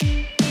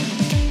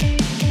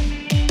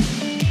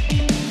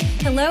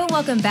Hello and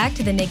welcome back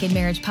to the Naked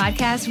Marriage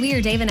Podcast. We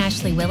are Dave and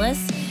Ashley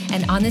Willis,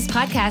 and on this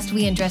podcast,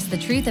 we address the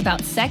truth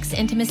about sex,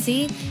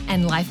 intimacy,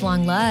 and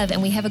lifelong love.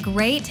 And we have a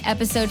great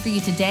episode for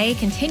you today,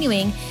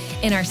 continuing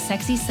in our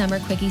Sexy Summer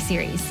Quickie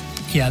series.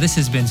 Yeah, this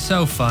has been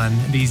so fun.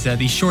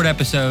 These short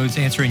episodes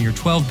answering your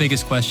 12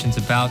 biggest questions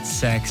about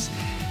sex.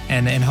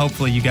 And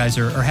hopefully you guys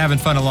are having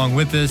fun along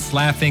with us,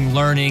 laughing,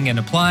 learning, and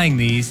applying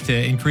these to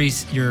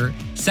increase your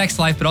sex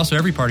life, but also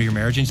every part of your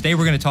marriage. And today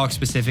we're going to talk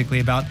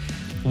specifically about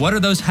what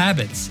are those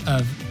habits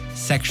of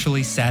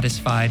sexually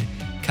satisfied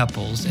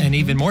couples? And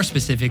even more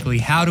specifically,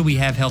 how do we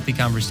have healthy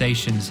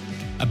conversations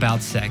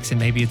about sex? And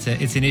maybe it's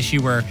an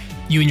issue where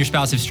you and your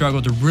spouse have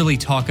struggled to really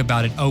talk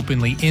about it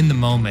openly in the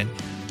moment,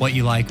 what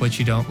you like, what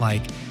you don't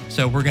like.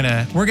 So we're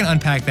gonna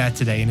unpack that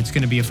today, and it's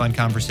gonna be a fun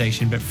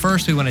conversation. But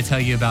first, we want to tell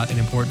you about an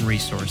important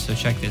resource. So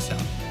check this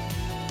out.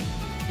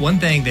 One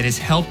thing that has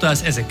helped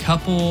us as a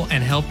couple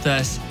and helped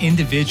us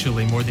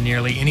individually more than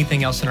nearly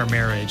anything else in our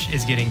marriage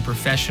is getting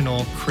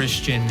professional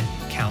Christian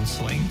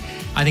counseling.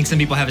 I think some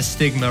people have a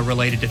stigma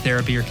related to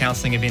therapy or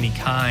counseling of any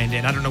kind,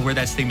 and I don't know where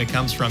that stigma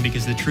comes from,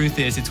 because the truth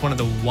is it's one of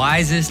the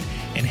wisest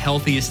and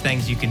healthiest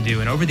things you can do.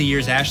 And over the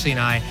years, Ashley and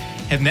I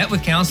have met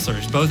with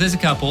counselors, both as a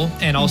couple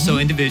and also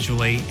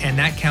individually, and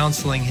that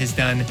counseling has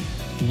done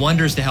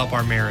wonders to help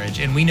our marriage.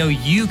 And we know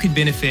you could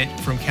benefit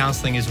from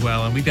counseling as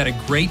well. And we've got a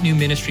great new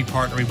ministry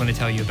partner we want to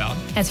tell you about.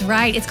 That's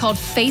right. It's called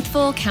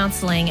Faithful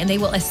Counseling, and they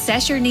will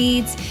assess your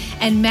needs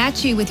and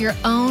match you with your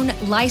own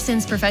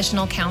licensed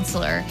professional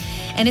counselor.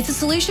 And it's a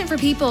solution for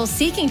people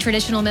seeking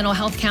traditional mental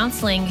health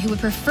counseling who would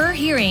prefer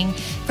hearing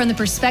from the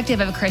perspective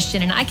of a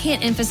Christian. And I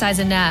can't emphasize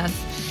enough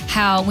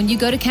how when you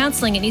go to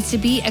counseling, it needs to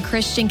be a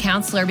Christian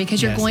counselor,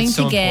 because you're going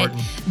to get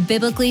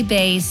biblically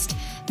based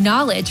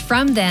knowledge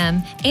from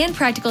them and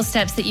practical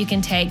steps that you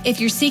can take. If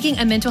you're seeking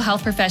a mental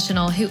health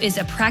professional who is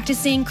a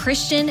practicing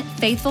Christian,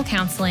 Faithful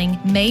Counseling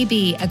may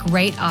be a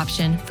great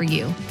option for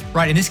you.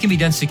 Right, and this can be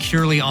done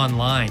securely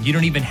online. You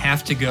don't even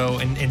have to go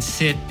and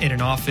sit in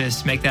an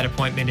office, make that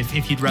appointment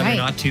if you'd rather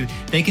not to.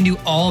 They can do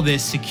all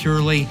this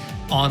securely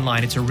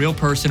online. It's a real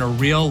person, a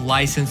real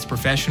licensed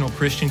professional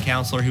Christian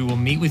counselor who will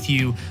meet with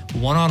you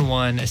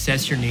one-on-one,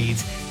 assess your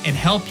needs, and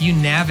help you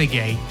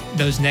navigate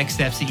those next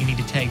steps that you need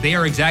to take. They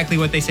are exactly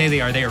what they say they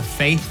are. They are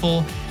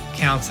faithful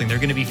counseling. They're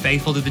going to be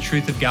faithful to the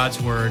truth of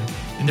God's word,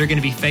 and they're going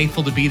to be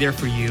faithful to be there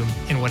for you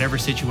in whatever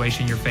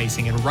situation you're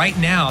facing. And right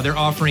now, they're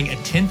offering a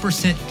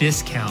 10%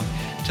 discount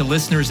to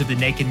listeners of the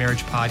Naked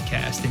Marriage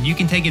Podcast. And you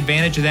can take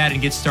advantage of that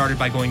and get started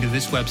by going to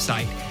this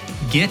website,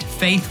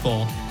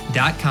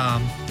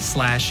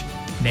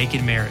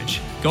 getfaithful.com/naked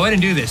marriage. Go ahead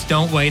and do this.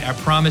 Don't wait. I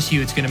promise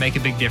you it's going to make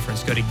a big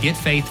difference. Go to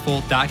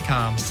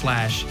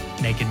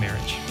getfaithful.com/naked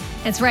marriage.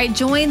 That's right.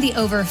 Join the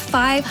over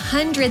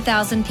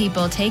 500,000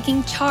 people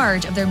taking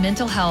charge of their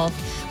mental health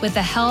with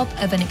the help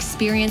of an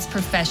experienced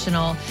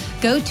professional.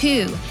 Go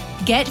to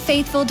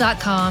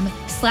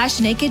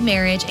getfaithful.com/naked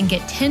marriage and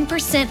get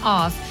 10%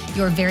 off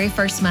your very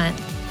first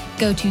month.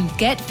 Go to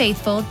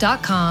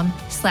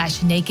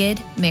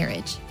getfaithful.com/naked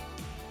marriage.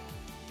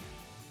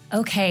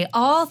 Okay,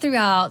 all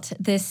throughout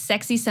this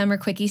Sexy Summer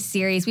Quickie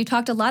series, we've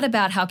talked a lot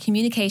about how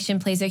communication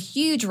plays a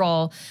huge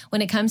role when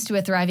it comes to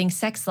a thriving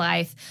sex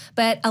life.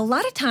 But a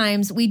lot of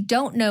times we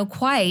don't know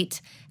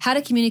quite how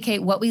to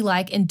communicate what we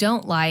like and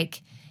don't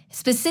like,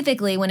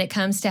 specifically when it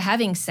comes to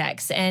having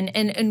sex.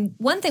 And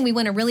one thing we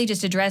want to really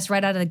just address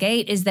right out of the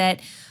gate is that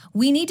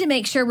we need to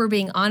make sure we're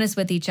being honest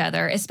with each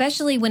other,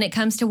 especially when it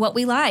comes to what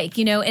we like,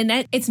 and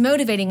that it's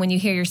motivating when you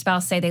hear your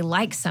spouse say they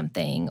like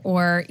something,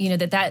 or,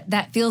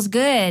 that feels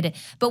good.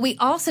 But we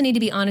also need to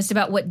be honest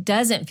about what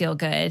doesn't feel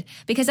good,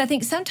 because I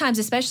think sometimes,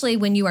 especially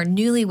when you are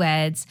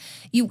newlyweds,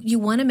 you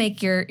want to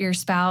make your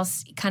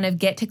spouse kind of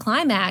get to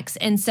climax.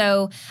 And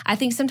so I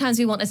think sometimes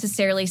we won't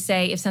necessarily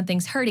say if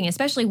something's hurting,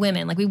 especially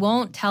women. Like, we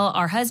won't tell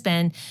our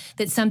husband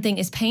that something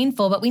is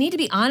painful, but we need to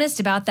be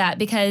honest about that,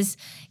 because,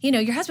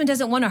 your husband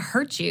doesn't want to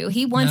hurt you.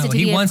 He wants it to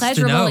be a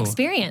pleasurable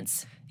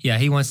experience. Yeah,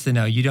 he wants to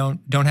know. You don't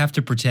have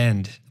to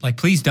pretend. Like,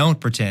 please don't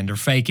pretend or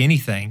fake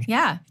anything.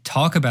 Yeah.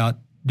 Talk about,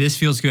 this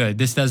feels good.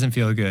 This doesn't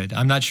feel good.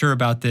 I'm not sure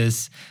about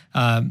this.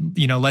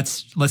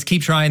 Let's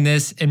keep trying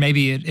this, and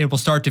maybe it will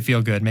start to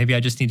feel good. Maybe I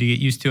just need to get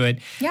used to it.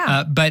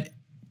 Yeah. But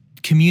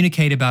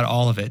communicate about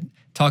all of it.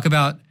 Talk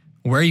about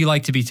where you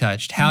like to be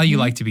touched, how you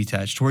like to be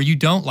touched, where you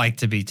don't like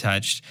to be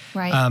touched.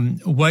 Right.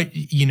 What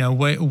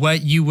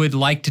you would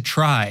like to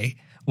try,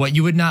 what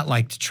you would not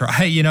like to try.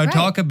 Right.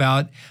 Talk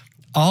about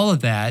all of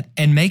that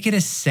and make it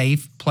a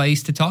safe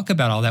place to talk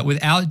about all that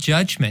without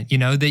judgment.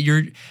 That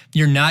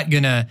you're not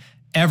gonna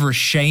ever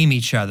shame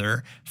each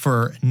other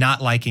for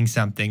not liking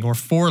something or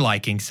for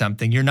liking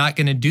something. You're not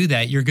going to do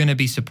that. You're going to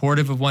be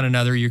supportive of one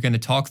another. You're going to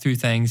talk through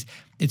things.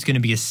 It's going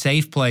to be a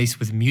safe place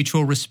with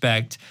mutual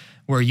respect,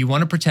 where you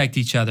want to protect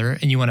each other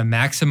and you want to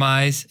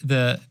maximize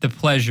the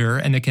pleasure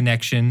and the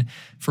connection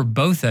for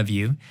both of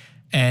you.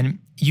 And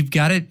you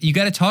got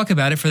to talk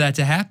about it for that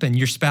to happen.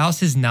 Your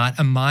spouse is not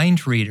a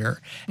mind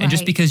reader. And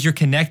just because you're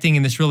connecting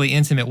in this really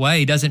intimate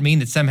way doesn't mean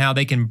that somehow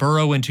they can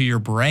burrow into your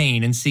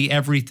brain and see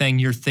everything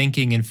you're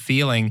thinking and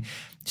feeling.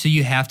 So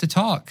you have to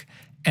talk.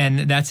 And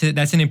that's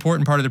an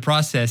important part of the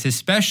process,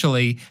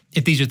 especially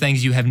if these are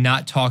things you have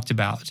not talked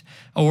about,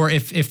 or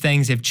if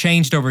things have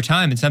changed over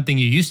time and something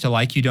you used to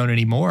like, you don't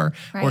anymore,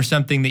 or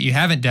something that you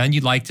haven't done,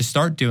 you'd like to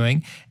start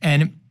doing,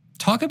 and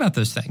talk about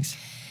those things.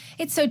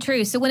 It's so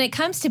true. So when it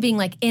comes to being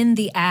like in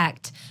the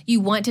act, you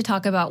want to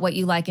talk about what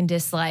you like and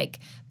dislike,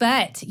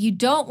 but you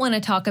don't want to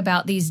talk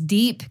about these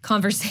deep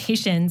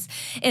conversations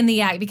in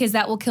the act because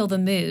that will kill the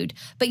mood.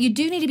 But you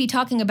do need to be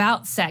talking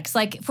about sex.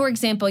 Like, for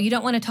example, you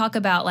don't want to talk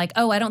about like,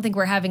 oh, I don't think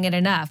we're having it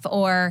enough,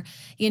 or,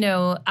 you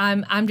know,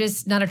 I'm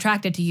just not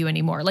attracted to you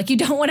anymore. Like, you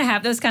don't want to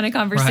have those kind of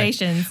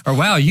conversations. Right. Or,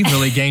 wow, you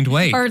really gained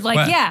weight. Or like,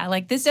 wow. Yeah,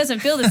 like this doesn't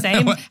feel the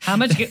same. How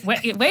much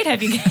weight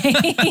have you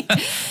gained?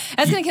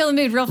 That's going to kill the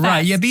mood real fast.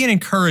 Right, yeah, be an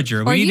encourager.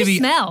 Or you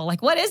smell.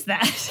 Like, what is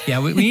that? Yeah,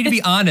 we need to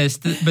be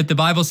honest, but the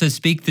Bible says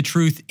speak the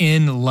truth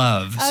in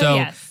love.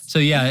 So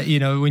yeah, you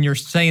know, when you're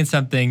saying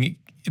something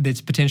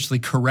that's potentially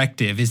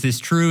corrective, is this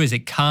true? Is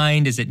it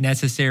kind? Is it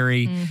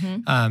necessary?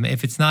 Mm-hmm.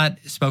 If it's not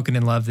spoken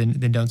in love,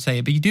 then don't say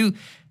it. But you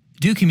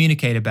do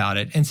communicate about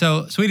it. And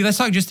so, sweetie, let's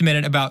talk just a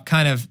minute about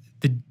kind of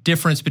the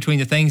difference between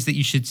the things that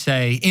you should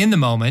say in the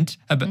moment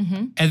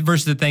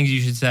versus the things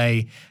you should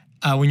say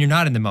when you're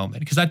not in the moment.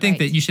 Because I think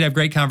that you should have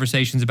great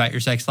conversations about your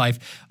sex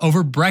life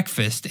over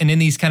breakfast and in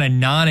these kind of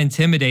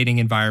non-intimidating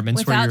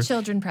environments. Without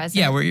children present.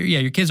 Yeah, where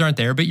your kids aren't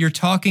there, but you're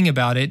talking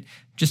about it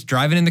just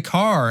driving in the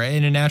car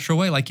in a natural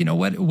way. Like, you know,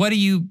 what do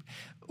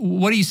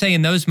you say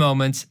in those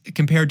moments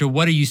compared to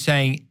what are you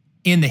saying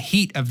in the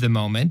heat of the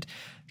moment?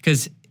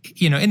 Because,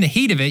 you know, in the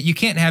heat of it, you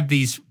can't have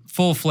these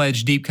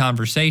full-fledged deep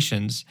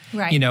conversations.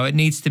 Right. You know, it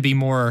needs to be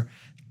more,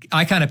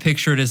 I kind of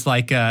picture it as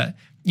like a,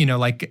 you know,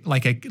 like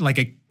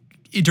a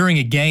during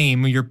a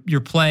game,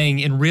 you're playing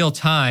in real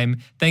time.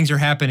 Things are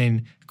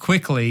happening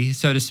quickly,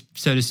 so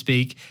to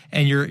speak,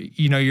 and you're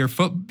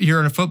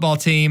on a football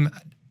team.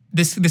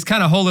 This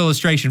kind of whole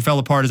illustration fell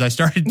apart as I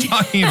started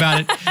talking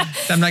about it.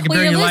 So I'm not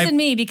comparing your life. Well, you're losing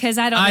me because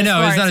I don't know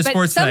sports. It's not a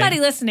sports but somebody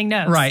thing. Listening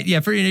knows. Right, yeah,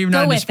 you're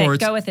not into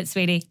sports. Go with it,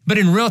 sweetie. But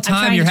in real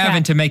time, you're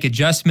having to make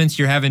adjustments.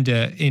 You're having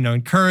to, you know,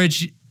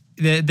 encourage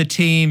the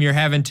team. You're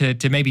having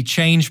to maybe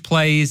change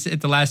plays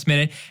at the last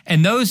minute.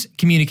 And those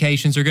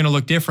communications are going to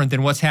look different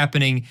than what's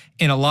happening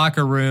in a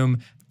locker room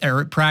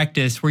or at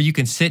practice where you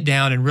can sit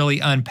down and really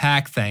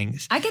unpack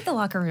things. I get the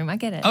locker room. I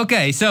get it.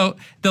 Okay, so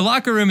the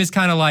locker room is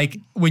kind of like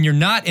when you're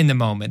not in the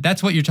moment.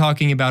 That's what you're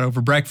talking about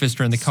over breakfast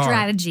or in the car.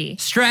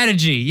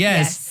 Strategy,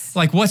 yes.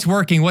 Like what's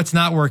working, what's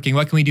not working,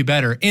 what can we do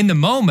better? In the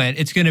moment,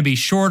 it's going to be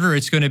shorter.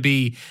 It's going to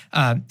be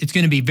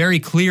very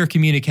clear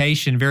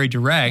communication, very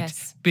direct.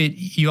 Yes. But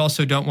you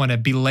also don't want to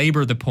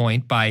belabor the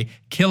point by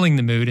killing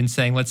the mood and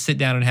saying, let's sit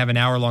down and have an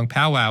hour-long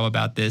powwow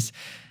about this.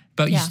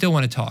 But you still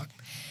want to talk.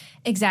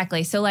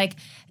 Exactly. So like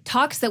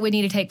talks that would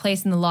need to take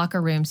place in the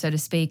locker room, so to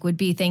speak, would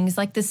be things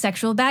like the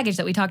sexual baggage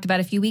that we talked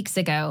about a few weeks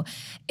ago.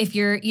 If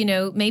you're, you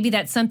know, maybe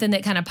that's something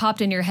that kind of popped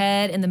in your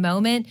head in the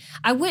moment,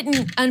 I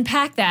wouldn't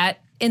unpack that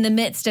in the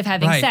midst of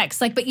having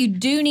sex. Like, but you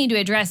do need to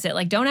address it.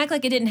 Like, don't act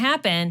like it didn't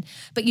happen,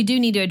 but you do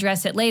need to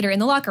address it later in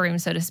the locker room,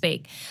 so to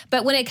speak.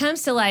 But when it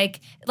comes to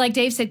like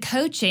Dave said,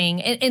 coaching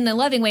in the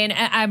loving way, and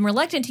I'm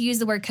reluctant to use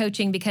the word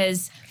coaching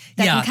because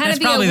that can kind of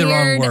be probably the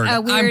wrong word.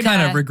 I'm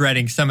kind of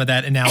regretting some of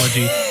that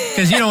analogy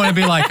because you don't want to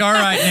be like, all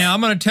right, now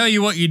I'm going to tell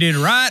you what you did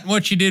right and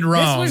what you did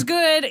wrong. This was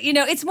good. You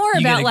know, it's more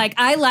about like,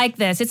 I like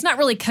this. It's not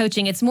really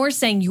coaching. It's more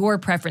saying your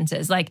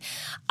preferences. Like,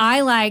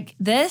 I like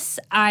this.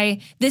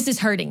 This is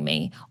hurting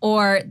me.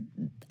 Or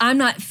I'm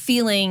not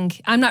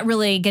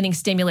really getting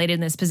stimulated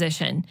in this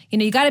position. You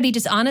know, you got to be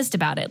just honest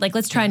about it. Like,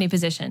 let's try a new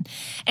position.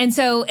 And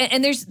so,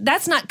 and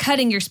that's not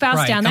cutting your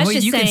spouse down. That's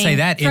just saying say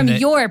that from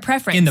your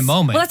preference. In the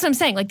moment. Well, that's what I'm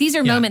saying. Like, these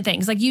are moment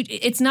things. Like,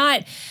 it's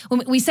not,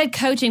 when we said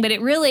coaching, but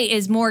it really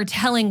is more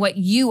telling what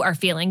you are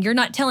feeling. You're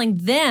not telling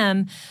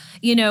them,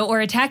 you know, or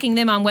attacking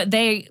them on what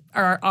they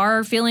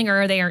are feeling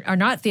or they are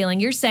not feeling.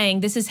 You're saying,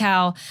 this is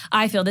how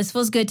I feel. This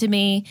feels good to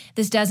me.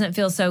 This doesn't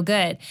feel so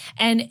good.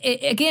 And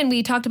again,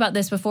 we talked about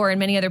this before in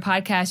many other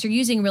podcasts. You're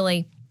using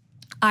really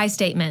I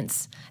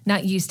statements,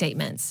 not you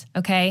statements,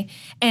 okay?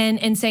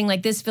 And saying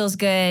like, this feels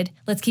good,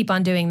 let's keep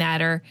on doing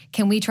that, or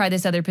can we try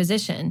this other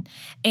position?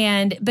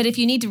 But if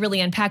you need to really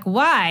unpack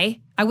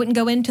why, I wouldn't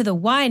go into the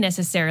why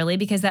necessarily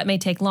because that may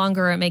take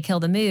longer or it may kill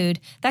the mood.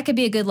 That could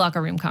be a good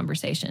locker room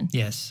conversation.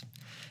 Yes.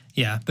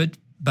 Yeah,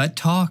 but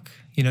talk,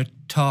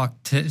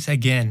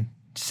 again,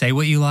 say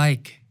what you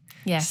like.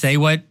 Yes. Say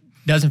what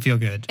doesn't feel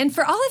good. And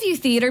for all of you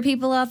theater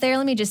people out there,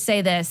 let me just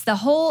say this. The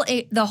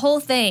whole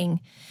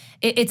thing,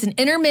 it's an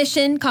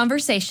intermission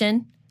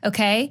conversation,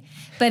 okay?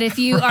 But if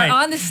you are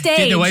on the stage,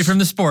 getting away from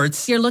the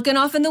sports, you're looking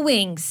off in the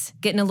wings,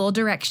 getting a little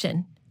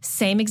direction.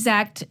 Same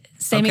exact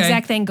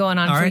thing going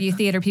on for you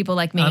theater people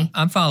like me.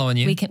 I'm following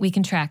you. We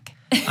can track.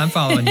 I'm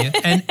following you.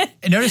 And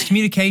notice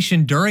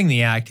communication during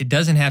the act, it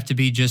doesn't have to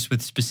be just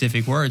with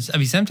specific words. I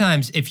mean,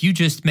 sometimes if you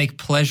just make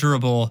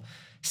pleasurable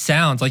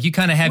sounds, like you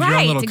kind of have your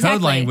own little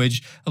code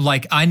language of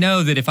like, I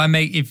know that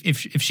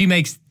if she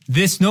makes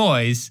this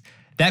noise,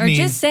 that means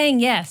just saying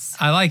yes.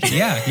 I like it.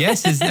 Yeah.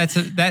 Yes.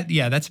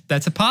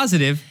 That's a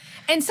positive.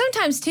 And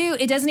sometimes too,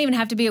 it doesn't even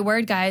have to be a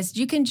word, guys.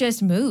 You can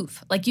just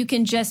move. Like you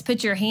can just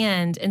put your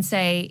hand and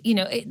say,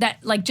 that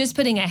like just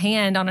putting a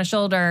hand on a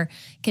shoulder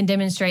can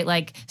demonstrate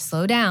like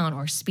slow down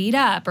or speed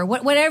up or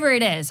whatever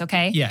it is.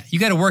 Okay. Yeah. You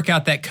got to work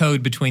out that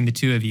code between the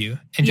two of you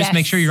and just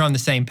make sure you're on the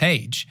same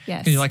page.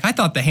 Yes. You're like, I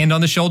thought the hand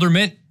on the shoulder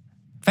meant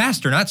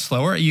faster, not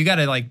slower. You got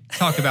to like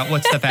talk about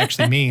what stuff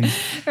actually means.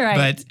 Right.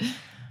 But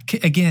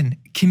again,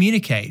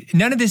 communicate.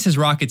 None of this is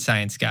rocket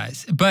science,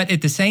 guys. But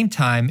at the same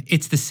time,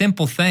 it's the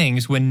simple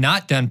things when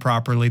not done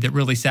properly that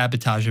really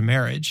sabotage a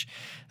marriage.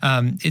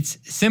 It's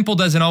simple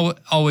doesn't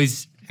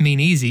always mean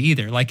easy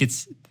either. Like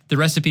it's the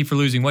recipe for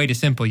losing weight is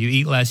simple. You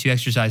eat less, you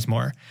exercise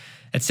more.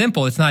 It's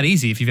simple. It's not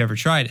easy if you've ever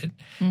tried it.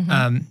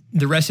 Mm-hmm.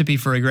 The recipe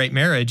for a great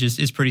marriage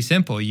is pretty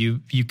simple. You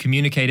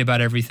communicate about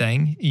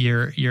everything.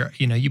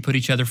 You put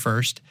each other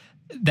first.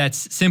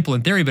 That's simple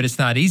in theory, but it's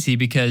not easy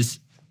because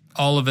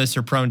all of us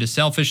are prone to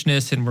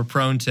selfishness and we're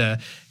prone to,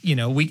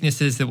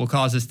 weaknesses that will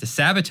cause us to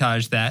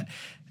sabotage that.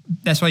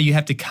 That's why you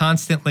have to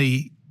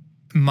constantly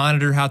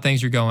monitor how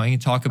things are going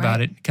and talk about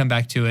it, come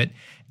back to it.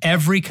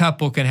 Every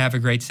couple can have a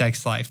great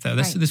sex life, though.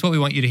 This is what we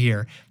want you to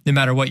hear. No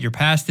matter what your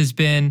past has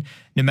been,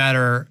 no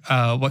matter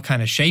what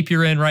kind of shape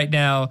you're in right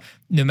now,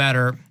 no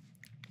matter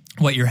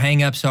what your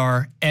hang-ups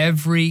are,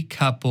 every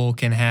couple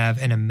can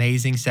have an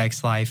amazing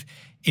sex life.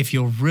 If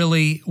you'll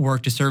really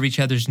work to serve each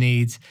other's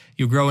needs,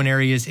 you'll grow in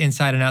areas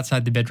inside and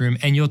outside the bedroom,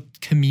 and you'll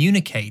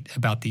communicate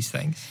about these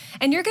things.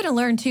 And you're going to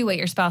learn, too, what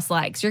your spouse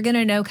likes. You're going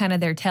to know kind of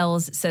their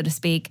tells, so to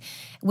speak,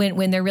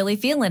 when they're really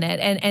feeling it.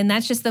 And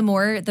that's just the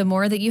more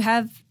that you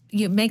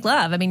make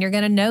love. I mean, you're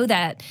going to know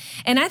that.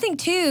 And I think,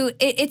 too,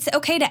 it's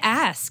okay to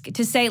ask,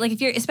 to say,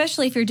 like,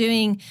 especially if you're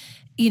doing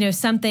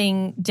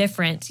something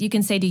different, you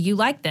can say, do you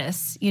like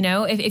this?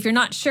 If you're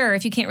not sure,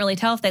 if you can't really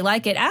tell if they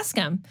like it, ask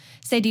them.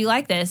 Say, do you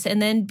like this?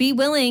 And then be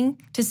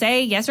willing to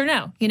say yes or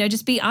no.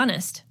 Just be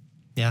honest.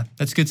 Yeah,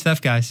 that's good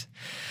stuff, guys.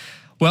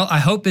 Well, I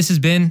hope this has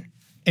been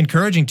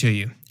encouraging to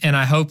you. And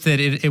I hope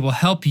that it will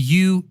help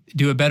you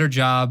do a better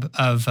job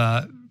of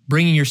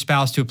bringing your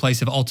spouse to a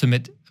place of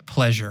ultimate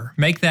pleasure.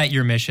 Make that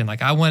your mission.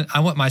 Like I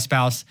want my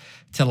spouse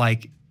to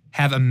like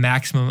have a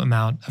maximum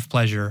amount of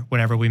pleasure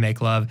whenever we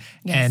make love.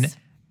 Yes.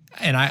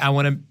 And I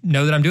want to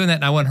know that I'm doing that,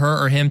 and I want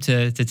her or him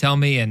to tell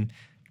me. And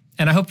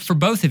I hope for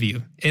both of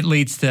you, it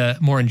leads to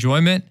more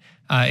enjoyment.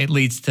 It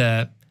leads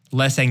to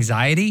less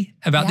anxiety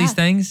about these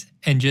things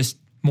and just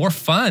more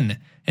fun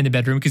in the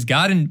bedroom because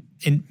God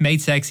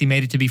made sex. He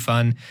made it to be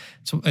fun.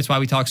 So that's why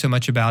we talk so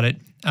much about it.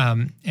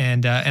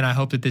 And I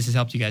hope that this has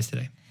helped you guys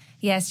today.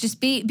 Yes, just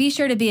be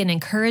sure to be an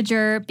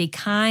encourager, be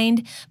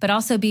kind, but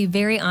also be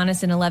very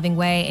honest in a loving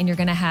way, and you're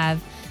going to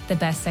have the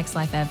best sex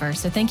life ever.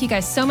 So thank you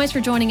guys so much for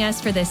joining us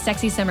for this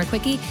Sexy Summer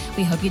Quickie.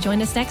 We hope you join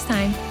us next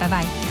time.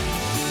 Bye-bye.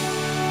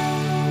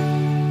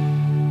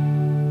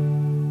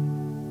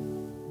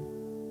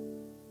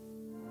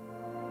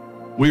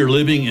 We are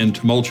living in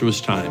tumultuous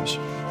times,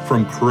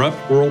 from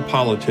corrupt world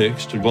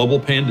politics to global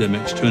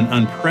pandemics to an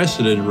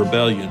unprecedented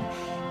rebellion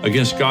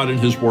against God and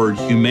His Word.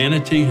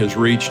 Humanity has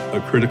reached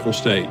a critical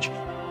stage.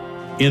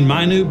 In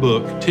my new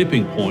book,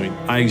 Tipping Point,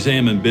 I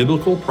examine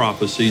biblical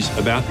prophecies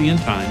about the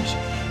end times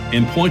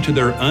and point to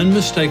their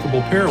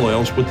unmistakable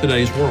parallels with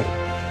today's world.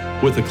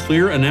 With a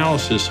clear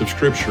analysis of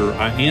Scripture,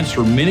 I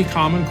answer many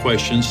common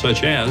questions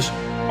such as,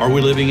 are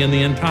we living in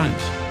the end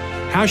times?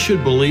 How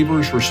should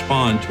believers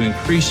respond to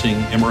increasing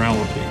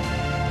immorality?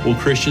 Will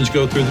Christians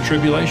go through the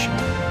tribulation?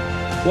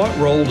 What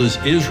role does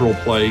Israel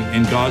play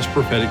in God's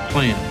prophetic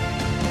plan?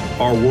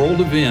 Are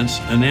world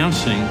events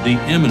announcing the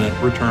imminent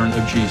return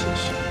of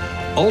Jesus?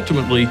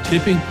 Ultimately,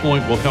 Tipping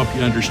Point will help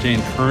you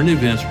understand current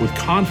events with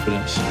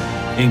confidence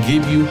and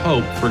give you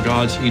hope for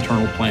God's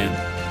eternal plan.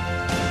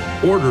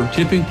 Order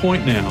Tipping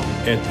Point now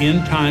at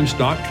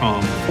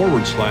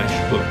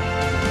endtimes.com/book.